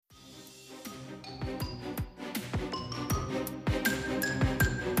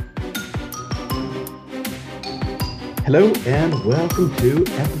Hello and welcome to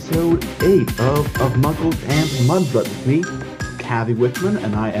episode 8 of Muggles and Mudblood with me, Cavi Whitman,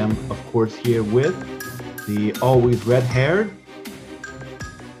 and I am, of course, here with the always red-haired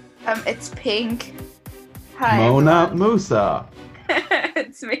It's Pink. Hi, Mona everyone. Musa.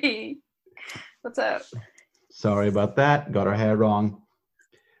 It's me. What's up? Sorry about that, got our hair wrong.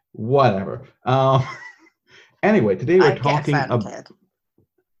 Whatever. Anyway, today we are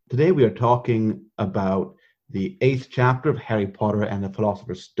talking about the 8th chapter of Harry Potter and the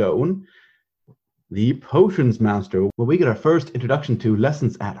Philosopher's Stone, the Potions Master, where we get our first introduction to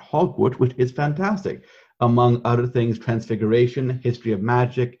lessons at Hogwarts, which is fantastic. Among other things, Transfiguration, History of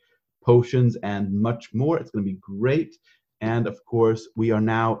Magic, Potions, and much more. It's going to be great. And of course, we are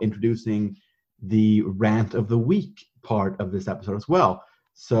now introducing the Rant of the Week part of this episode as well.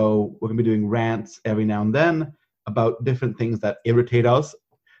 So we're going to be doing rants every now and then about different things that irritate us,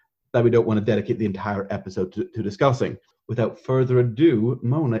 that we don't want to dedicate the entire episode to discussing. Without further ado,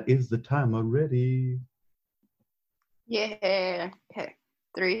 Mona, is the timer ready? Yeah. Okay.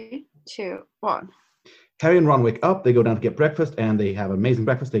 3, 2, 1. Harry and Ron wake up, they go down to get breakfast, and they have amazing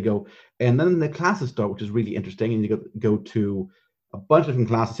breakfast. They go, and then the classes start, which is really interesting, and you go to a bunch of different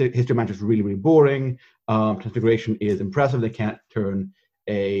classes. History of Magic is really, really boring. Transfiguration is impressive. They can't turn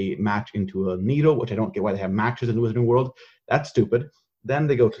a match into a needle, which I don't get why they have matches in the Wizarding World. That's stupid. Then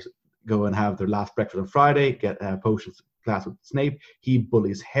they go and have their last breakfast on Friday, get a potions class with Snape. He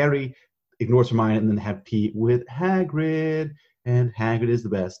bullies Harry, ignores Hermione, and then have tea with Hagrid. And Hagrid is the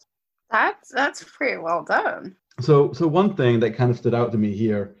best. That's pretty well done. So one thing that kind of stood out to me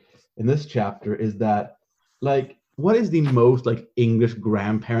here in this chapter is that, like, what is the most, like, English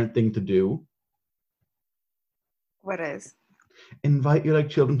grandparent thing to do? What is? Invite your, like,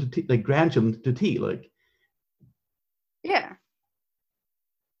 children to tea, like, grandchildren to tea, like. Yeah.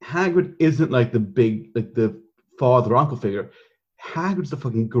 Hagrid isn't like the big, like, the father uncle figure. Hagrid's the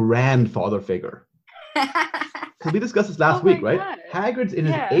fucking grandfather figure. Because we discussed this last week, right? God. Hagrid's in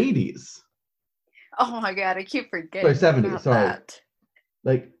his 80s. Oh my god, I keep forgetting. 70s, sorry. That.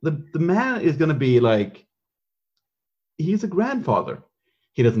 Like, the man is going to be like, he's a grandfather.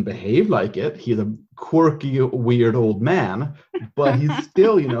 He doesn't behave like it. He's a quirky, weird old man, but he's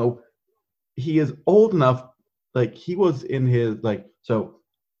still, he is old enough. Like, he was in his, like, so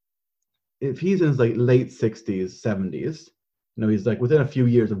if he's in his, like, late 60s, 70s, he's, like, within a few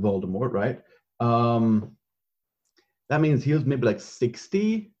years of Voldemort, right? That means he was maybe, like,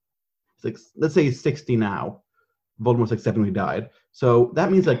 60. Like, let's say he's 60 now. Voldemort's, like, 7 when he died. So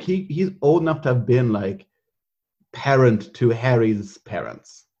that means, like, he's old enough to have been, like, parent to Harry's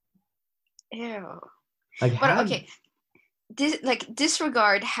parents. Ew. Like, okay.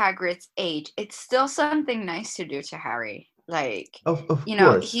 Disregard Hagrid's age. It's still something nice to do to Harry. Like, of course.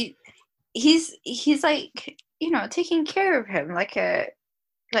 He's like, taking care of him like a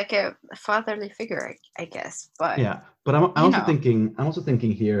fatherly figure, I guess. But yeah, but I'm also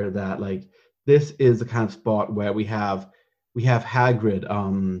thinking here that, like, this is the kind of spot where we have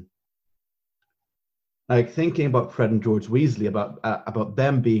Hagrid, like, thinking about Fred and George Weasley, about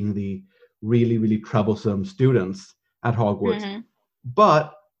them being the really, really troublesome students at Hogwarts, mm-hmm.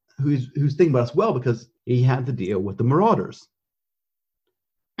 but who's thinking about us well because he had to deal with the Marauders.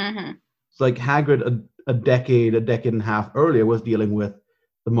 Mm-hmm. It's like Hagrid a decade and a half earlier was dealing with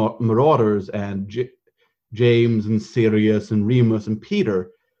the Marauders and James and Sirius and Remus and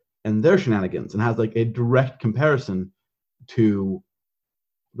Peter and their shenanigans, and has, like, a direct comparison to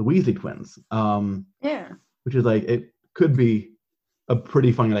the Weasley twins. Yeah. Which is, like, it could be a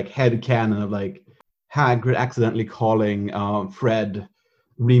pretty funny, like, headcanon of, like, Hagrid accidentally calling Fred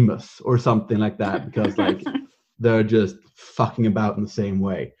Remus or something like that, because, like, they're just fucking about in the same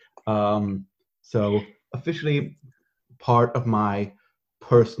way. So officially part of my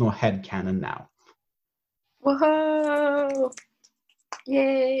personal headcanon now. Whoa!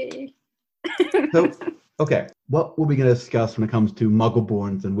 Yay! So, okay, what will we going to discuss when it comes to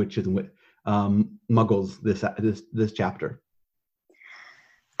Muggleborns and witches and Muggles this chapter?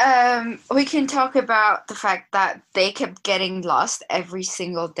 We can talk about the fact that they kept getting lost every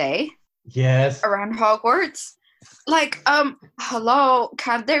single day. Yes. Around Hogwarts. Like, hello,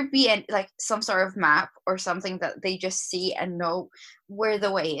 can there be some sort of map or something that they just see and know where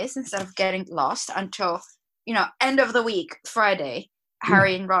the way is instead of getting lost until, end of the week, Friday,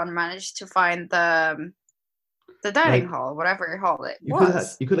 Harry and Ron managed to find the dining hall, whatever hall it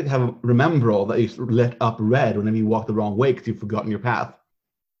was. You could have a remember all that you lit up red whenever you walk the wrong way because you've forgotten your path.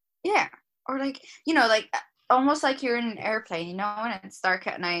 Yeah, or almost like you're in an airplane, and it's dark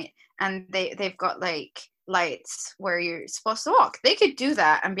at night, and they've got like lights where you're supposed to walk. They could do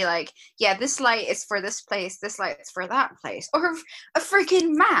that and be like, yeah, this light is for this place, this light is for that place. Or a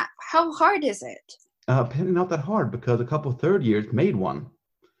freaking map. How hard is it? Apparently not that hard because a couple third years made one.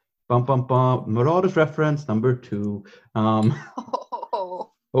 Bum bum bum. Marauders reference number 2.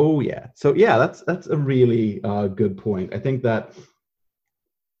 Oh yeah. So yeah, that's a really good point. I think that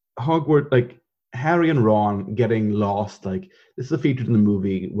Hogwarts, like Harry and Ron getting lost, like this is featured in the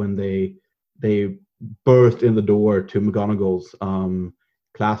movie when they burst in the door to McGonagall's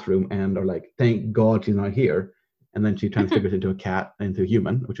classroom and are like, "Thank God she's not here," and then she transfigures into a cat, into a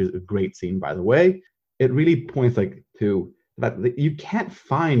human, which is a great scene, by the way. It really points like to that you can't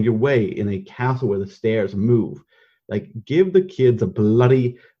find your way in a castle where the stairs move. Like, give the kids a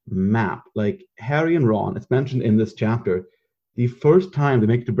bloody map. Like Harry and Ron, it's mentioned in this chapter, the first time they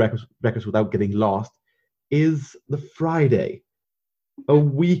make it to breakfast without getting lost is the Friday, a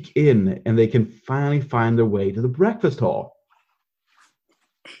week in, and they can finally find their way to the breakfast hall.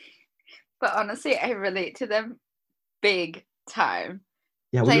 But honestly, I relate to them big time.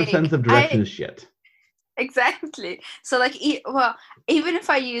 Yeah, well, your sense of direction is shit. Exactly. So like, even if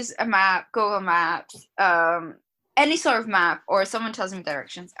I use a map, Google Maps, any sort of map, or someone tells me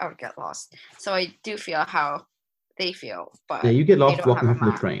directions, I would get lost. So I do feel how they feel, but yeah, you get lost walking home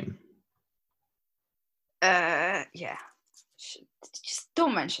from the train. Yeah. Just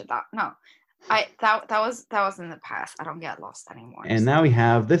don't mention that. No, that was in the past. I don't get lost anymore. And now we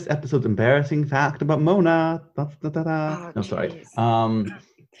have this episode's embarrassing fact about Mona. No, sorry. No,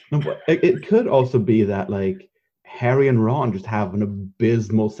 it could also be that like Harry and Ron just have an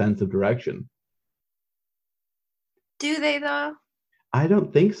abysmal sense of direction. Do they though? I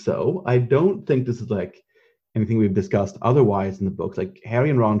don't think so. I don't think this is like anything we've discussed otherwise in the books. Like Harry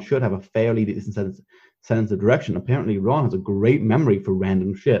and Ron should have a fairly decent sense of direction. Apparently Ron has a great memory for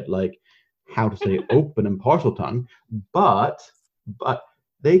random shit, like how to say open and Parseltongue, but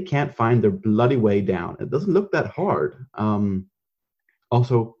they can't find their bloody way down. It doesn't look that hard.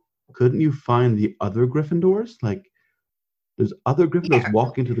 Also, couldn't you find the other Gryffindors? Like, there's other Gryffindors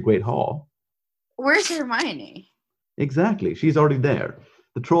walking to the Great Hall. Where's Hermione? Exactly. She's already there.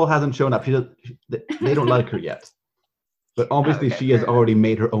 The troll hasn't shown up. They don't like her yet. But obviously she has already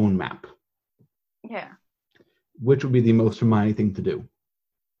made her own map. Yeah. Which would be the most Hermione thing to do.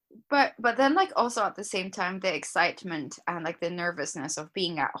 But then like also at the same time the excitement and like the nervousness of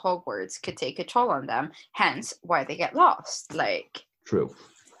being at Hogwarts could take a toll on them, hence why they get lost. Like, true.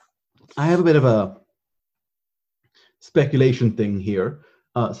 I have a bit of a speculation thing here.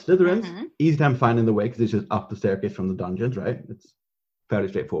 Slytherins, easy time finding the way because it's just up the staircase from the dungeons, right? It's fairly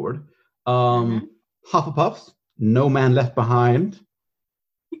straightforward. Hufflepuffs, no man left behind.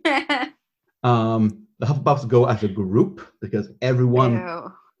 The Hufflepuffs go as a group because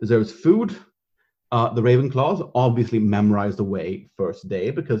everyone deserves food. The Ravenclaws obviously memorize the way first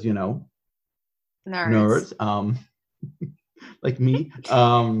day because, you know, nerds. Like me.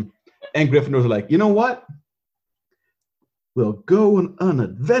 And Gryffindors are like, you know what? We'll go on an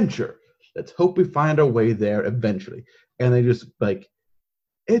adventure. Let's hope we find our way there eventually. And they just like,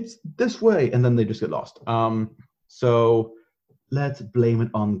 it's this way. And then they just get lost. So let's blame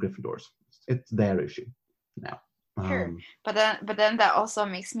it on Gryffindors. It's their issue now. Sure. But then that also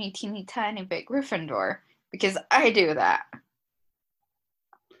makes me teeny tiny bit Gryffindor because I do that.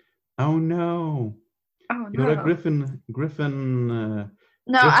 Oh no. Oh no. You're a Griffin.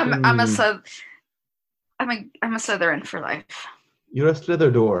 No, Griffin. I'm a Slytherin for life. You're a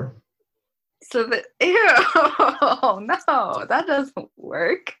Slitherdor. Ew! No, that doesn't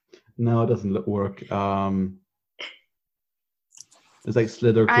work. No, it doesn't work. There's like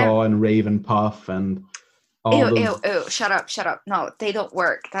Slitherclaw and Ravenpuff and all those... Ew! Shut up! No, they don't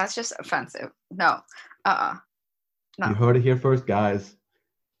work. That's just offensive. No. No. You heard it here first, guys.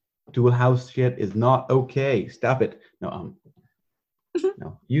 Dual house shit is not okay. Stop it. No,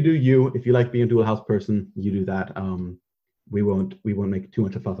 no. You do you. If you like being a dual house person, you do that. We won't make too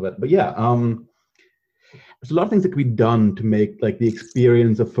much of a fuss of it. But yeah, there's a lot of things that can be done to make like the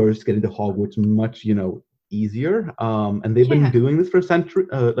experience of first getting to Hogwarts much, easier. And they've been doing this for a century,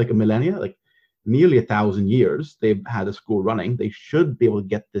 like a millennia, like nearly 1,000 years. They've had a school running. They should be able to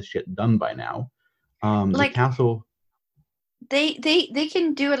get this shit done by now. The castle. They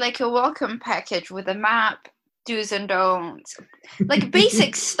can do like a welcome package with a map, do's and don'ts, like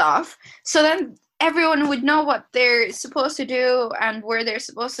basic stuff. So then everyone would know what they're supposed to do and where they're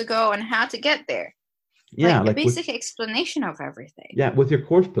supposed to go and how to get there. Yeah, like a basic explanation of everything. Yeah, with your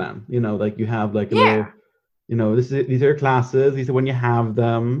course plan, like you have like a little, these are your classes. These are when you have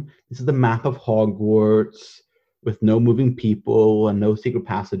them. This is the map of Hogwarts with no moving people and no secret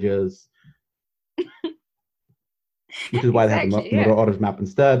passages. which is why they have the Exactly, Mother yeah. Otters map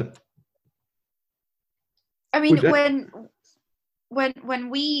instead. I mean, Which when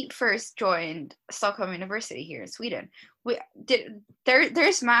we first joined Stockholm University here in Sweden, we did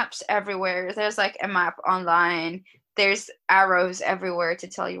there's maps everywhere. There's like a map online. There's arrows everywhere to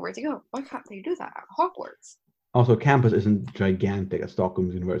tell you where to go. Why can't they do that at Hogwarts? also, campus isn't gigantic at Stockholm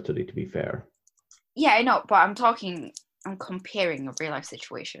University, to be fair. Yeah, I know, but I'm comparing a real life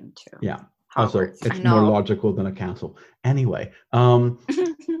situation to Yeah. Hogwarts. Also, it's more logical than a castle. Anyway,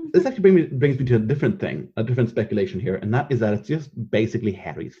 this actually brings me to a different thing, a different speculation here, and that is that it's just basically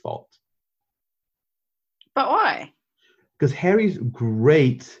Harry's fault. But why? Because Harry's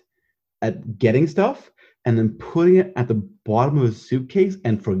great at getting stuff and then putting it at the bottom of his suitcase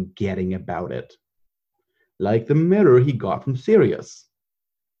and forgetting about it. Like the mirror he got from Sirius.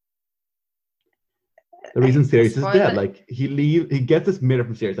 The reason Sirius is dead, like he gets this mirror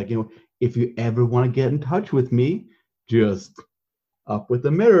from Sirius, like, if you ever want to get in touch with me, just up with the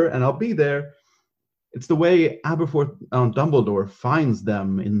mirror and I'll be there. It's the way Aberforth Dumbledore finds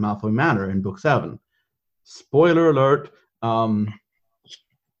them in Malfoy Manor in Book 7. Spoiler alert.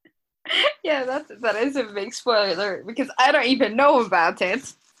 Yeah, that is a big spoiler alert because I don't even know about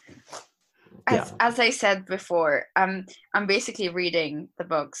it. As I said before, I'm basically reading the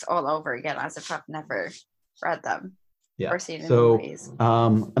books all over again as if I've never read them or seen the movies.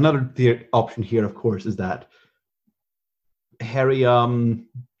 Another option here, of course, is that Harry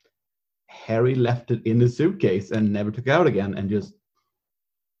left it in his suitcase and never took it out again and just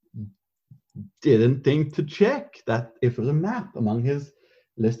didn't think to check that if there was a map among his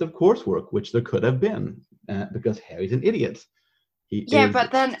list of coursework, which there could have been, because Harry's an idiot.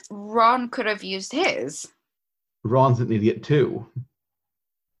 But then Ron could have used his. Ron's an idiot too.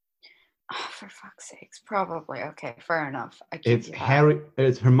 Oh, for fuck's sakes, probably. Okay, fair enough. It's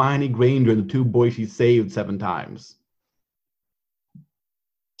Hermione Granger, the two boys she saved 7 times.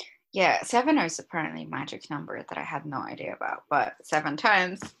 Yeah, 7 is apparently a magic number that I had no idea about, but 7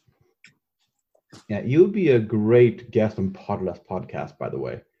 times. Yeah, you'd be a great guest on Potterless podcast, by the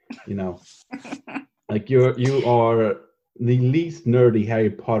way. Like you are the least nerdy Harry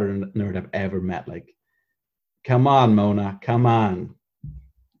Potter nerd I've ever met. Like, come on, Mona, come on.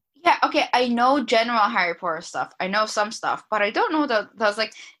 Yeah, okay, I know general Harry Potter stuff. I know some stuff, but I don't know those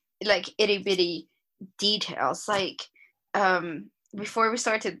like itty bitty details. Like, before we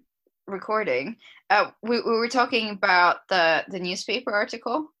started recording, we were talking about the newspaper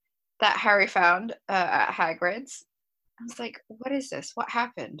article that Harry found at Hagrid's. I was like, what is this? What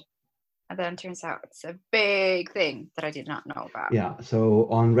happened? And then it turns out it's a big thing that I did not know about. Yeah, so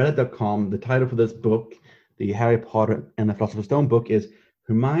on Reddit.com, the title for this book, the Harry Potter and the Philosopher's Stone book, is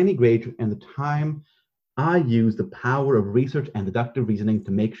Hermione Granger and the Time I Used the Power of Research and Deductive Reasoning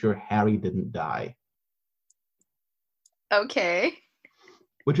to Make Sure Harry Didn't Die. Okay.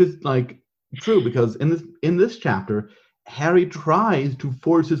 Which is, like, true, because in this chapter, Harry tries to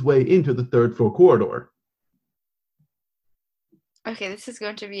force his way into the 3rd floor corridor. Okay, this is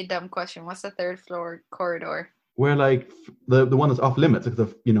going to be a dumb question. What's the 3rd floor corridor? Where, like, the one that's off limits, because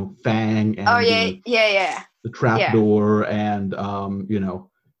of, Fang and the trapdoor and,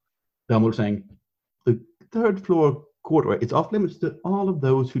 Dumbledore saying, the 3rd floor corridor, it's off limits to all of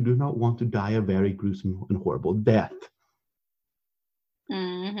those who do not want to die a very gruesome and horrible death.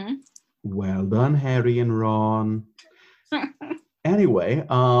 Mm-hmm. Well done, Harry and Ron. Anyway,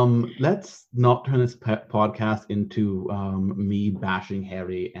 let's not turn this podcast into me bashing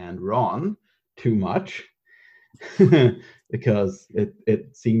Harry and Ron too much, because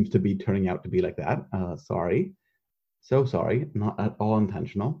it seems to be turning out to be like that. Sorry. So sorry. Not at all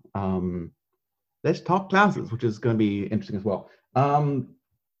intentional. Let's talk classes, which is going to be interesting as well.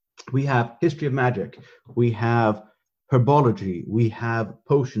 We have History of Magic. We have Herbology. We have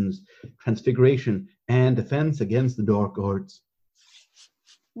Potions, Transfiguration, and Defense Against the Dark Arts.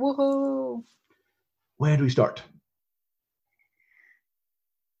 Woohoo! Where do we start?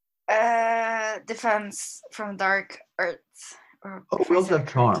 Defense from Dark Arts. We also have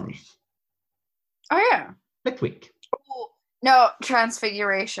Charms. Oh yeah. Next week. Oh, no,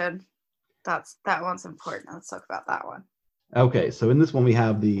 Transfiguration. That one's important. Let's talk about that one. Okay, so in this one we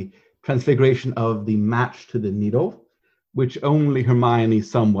have the Transfiguration of the Match to the Needle, which only Hermione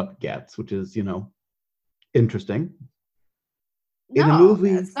somewhat gets, which is, interesting. No, in the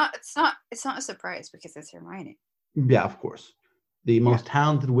movie, it's not a surprise because it's Hermione. Yeah, of course. The most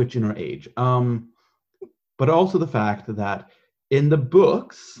talented witch in her age. But also the fact that in the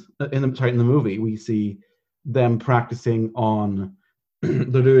books, in the movie, we see them practicing on,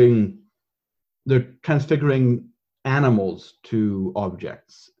 they're transfiguring animals to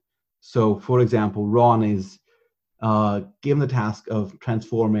objects. So, for example, Ron is given the task of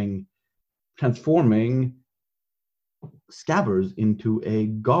transforming Scabbers into a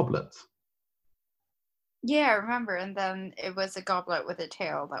goblet. Yeah, I remember. And then it was a goblet with a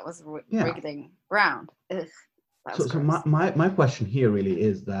tail that was Yeah. wriggling round. Ugh, So my question here really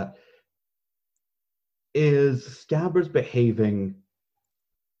is that, is Scabbers behaving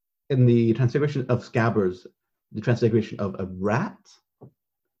in the transfiguration of Scabbers, the transfiguration of a rat,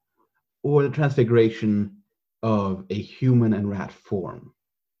 or the transfiguration of a human and rat form?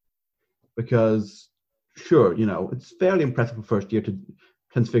 Because sure, it's fairly impressive for first year to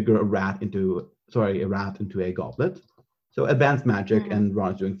transfigure a rat into a goblet. So advanced magic, and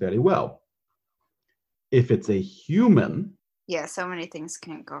Ron is doing fairly well. If it's a human, yeah, so many things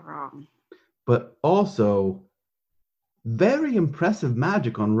can go wrong. But also very impressive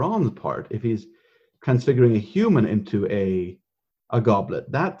magic on Ron's part if he's transfiguring a human into a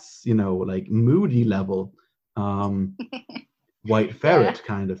goblet. That's like Moody level, White Ferret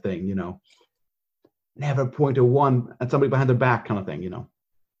kind of thing. Never point a one at somebody behind their back kind of thing.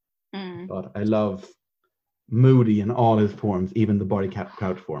 But I love Moody in all his forms, even the body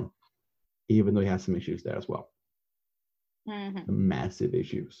crouch form, even though he has some issues there as well. Massive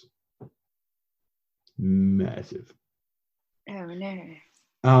issues. Massive. Oh no.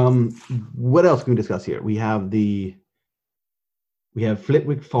 What else can we discuss here? We have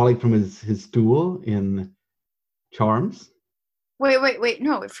Flitwick falling from his stool in Charms. Wait.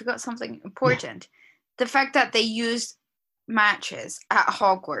 No, we forgot something important. Yeah. The fact that they used matches at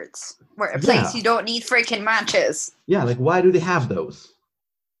Hogwarts, where a place you don't need freaking matches. Yeah, like why do they have those?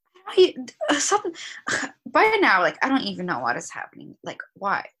 By now, like I don't even know what is happening. Like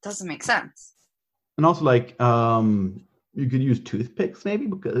why? It doesn't make sense. And also, like, you could use toothpicks maybe,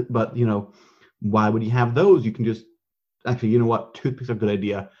 but why would you have those? You can just actually, you know what? Toothpicks are a good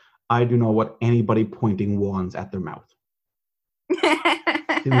idea. I do not want anybody pointing wands at their mouth.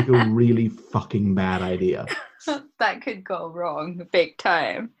 Seems like a really fucking bad idea. That could go wrong big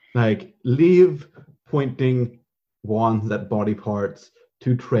time. Like, leave pointing wands at body parts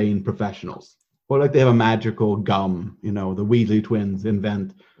to trained professionals. Or like they have a magical gum, the Weasley twins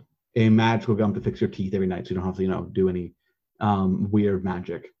invent a magical gum to fix your teeth every night so you don't have to, do any weird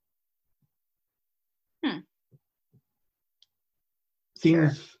magic.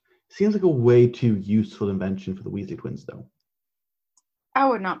 Seems like a way too useful invention for the Weasley twins, though. I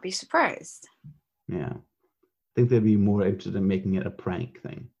would not be surprised. Yeah. I think they'd be more interested in making it a prank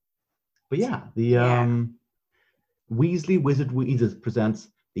thing. But yeah, the Weasley Wizard Wheezes presents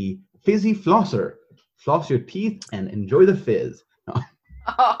the Fizzy Flosser. Floss your teeth and enjoy the fizz.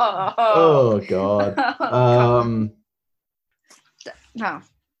 Oh God. No.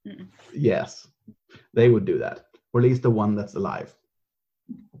 Yes, they would do that. Or at least the one that's alive.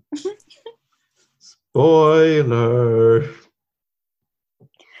 Spoiler.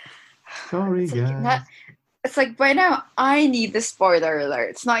 Sorry, guys. It's like by now I need the spoiler alert.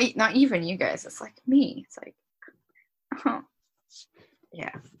 It's not even you guys. It's like me. It's like,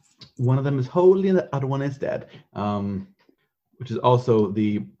 yeah. One of them is holy and the other one is dead. Which is also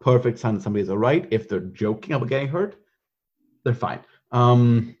the perfect sign that somebody is all right. If they're joking about getting hurt, they're fine.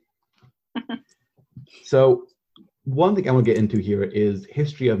 So one thing I want to get into here is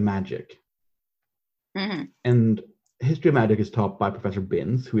history of magic. And history of magic is taught by Professor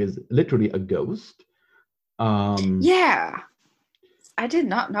Binns, who is literally a ghost. Yeah. I did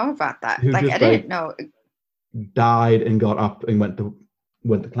not know about that. Like I didn't know. Died and got up and went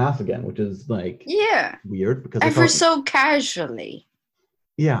to class again, which is like weird because ever so casually.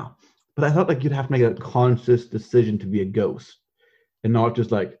 Yeah, but I thought like you'd have to make a conscious decision to be a ghost, and not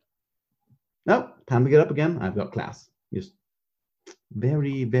just like, nope, time to get up again. I've got class. Just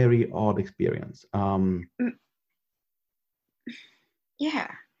very, very odd experience.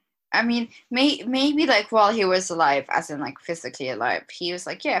 Yeah, I mean, maybe like while he was alive, as in like physically alive, he was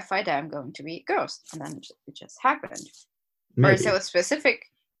like, yeah, if I die, I'm going to be a ghost, and then it just happened. Maybe. Or is it with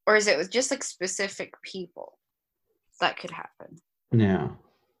specific, or is it with just like specific people that could happen? Yeah.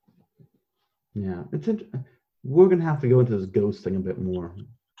 We're gonna have to go into this ghost thing a bit more.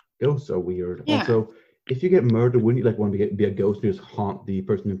 Ghosts are weird. Yeah. Also, if you get murdered, wouldn't you like want to be a ghost and just haunt the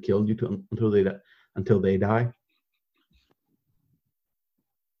person who killed you until they die?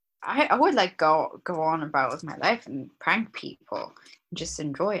 I would like go on about with my life and prank people, and just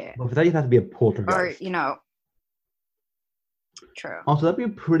enjoy it. Well, for that, you'd have to be a poltergeist. Or True. Also, that'd be a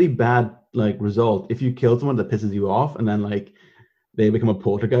pretty bad like result if you kill someone that pisses you off, and then like they become a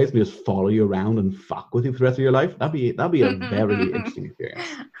poltergeist and just follow you around and fuck with you for the rest of your life. That'd be a very interesting experience.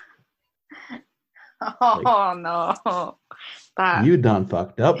 Oh no! You done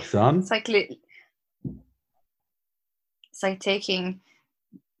fucked up, son. It's like It's like taking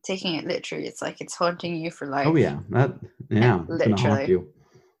it literally. It's like it's haunting you for life. Oh yeah, it's gonna haunt Literally. you.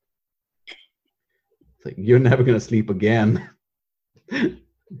 It's like you're never gonna sleep again.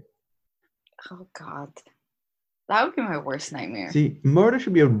 Oh God, that would be my worst nightmare. See, murder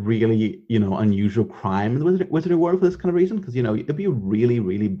should be a really, unusual crime in the wizarding world for this kind of reason, because it'd be a really,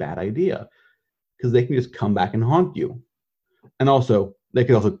 really bad idea, because they can just come back and haunt you, and also they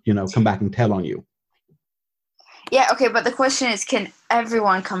could also, come back and tell on you. Yeah, okay, but the question is, can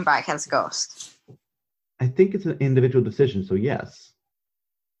everyone come back as ghosts? I think it's an individual decision, so yes.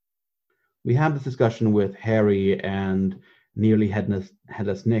 We had this discussion with Harry and nearly headless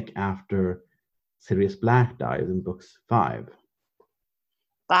Nick after Sirius Black dies in books 5.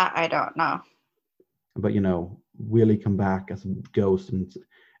 That I don't know. But, will he come back as a ghost?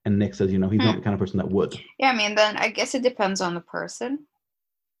 And Nick says, he's not the kind of person that would. Yeah, I mean, then I guess it depends on the person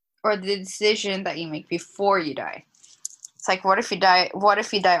or the decision that you make before you die. It's like, what if you die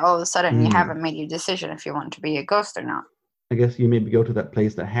all of a sudden and you haven't made your decision if you want to be a ghost or not? I guess you maybe go to that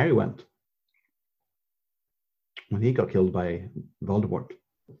place that Harry went when he got killed by Voldemort.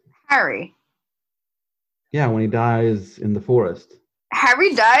 Harry? Yeah, when he dies in the forest.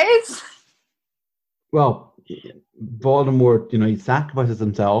 Harry dies? Well, Voldemort, he sacrifices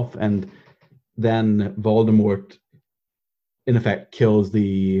himself, and then Voldemort, in effect, kills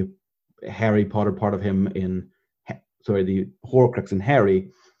the Harry Potter part of him the Horcrux in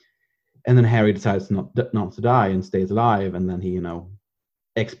Harry, and then Harry decides not to die and stays alive, and then he,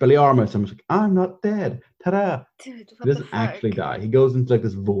 Expelliarmus, and like, I'm not dead, ta-da! Dude, he doesn't actually die. He goes into like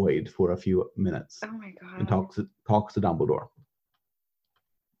this void for a few minutes. Oh my God. And talks to Dumbledore.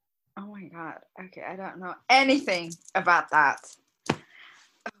 Oh my God. Okay, I don't know anything about that. Oh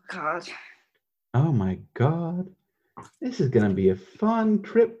God. Oh my God. This is going to be a fun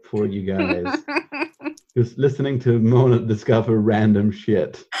trip for you guys. Just listening to Mona discover random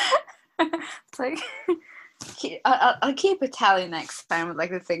shit. It's like, I'll keep a tally next time with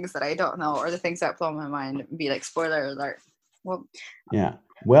like the things that I don't know or the things that blow my mind and be like, spoiler alert. Well, yeah.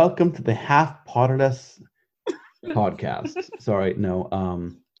 Welcome to the Half Potterless podcast. Sorry, no.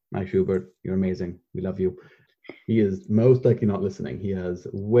 Mike Schubert, you're amazing. We love you. He is most likely not listening. He has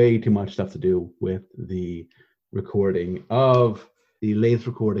way too much stuff to do with the recording of the latest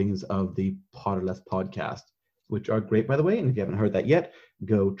recordings of the Potterless podcast, which are great, by the way. And if you haven't heard that yet,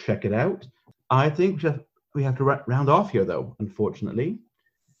 go check it out. I think we have to round off here, though, unfortunately.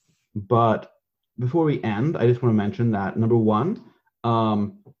 But before we end, I just want to mention that, number one,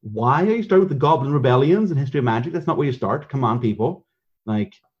 why are you starting with the Goblin Rebellions in History of Magic? That's not where you start. Come on, people.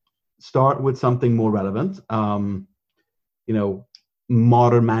 Like, start with something more relevant.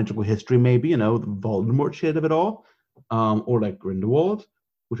 Modern magical history, maybe, the Voldemort shit of it all. Or like Grindelwald,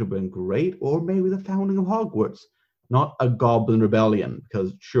 which would have been great. Or maybe the founding of Hogwarts. Not a Goblin Rebellion,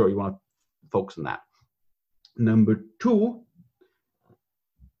 because sure, you want to focus on that. Number two,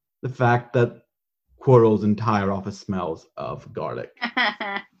 the fact that Quirrell's entire office smells of garlic.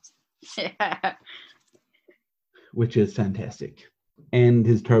 Yeah. Which is fantastic. And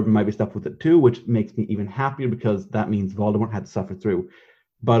his turban might be stuffed with it too, which makes me even happier because that means Voldemort had to suffer through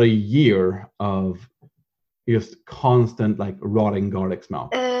about a year of just constant, like, rotting garlic smell,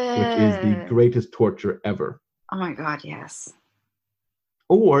 which is the greatest torture ever. Oh my God, yes.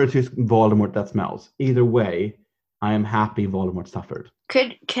 Or it's just Voldemort that smells. Either way, I am happy Voldemort suffered.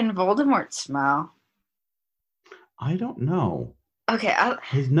 Can Voldemort smell? I don't know. Okay,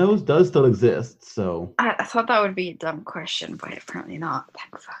 his nose does still exist, so... I thought that would be a dumb question, but apparently not.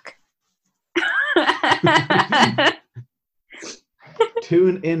 Thank fuck.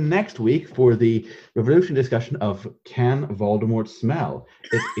 Tune in next week for the Revolution discussion of Can Voldemort Smell?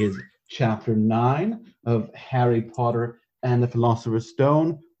 It is Chapter 9 of Harry Potter and the Philosopher's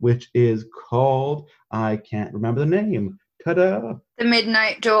Stone, which is called... I can't remember the name. Ta-da! The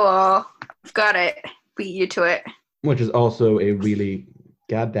Midnight Duel. I've got it. Beat you to it. Which is also a really,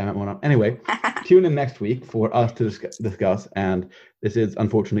 goddamn it, one. Anyway, tune in next week for us to discuss, and this is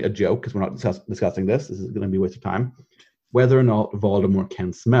unfortunately a joke because we're not discussing this. This is going to be a waste of time. Whether or not Voldemort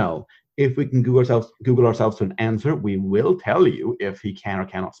can smell. If we can Google ourselves to an answer, we will tell you if he can or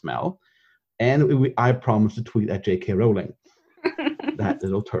cannot smell. And I promise to tweet at J.K. Rowling. That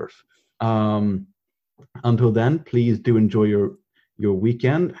little turf. Until then, please do enjoy your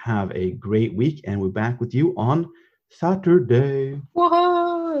weekend. Have a great week, and we're back with you on Saturday.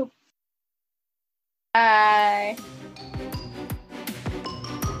 Whoa! Bye.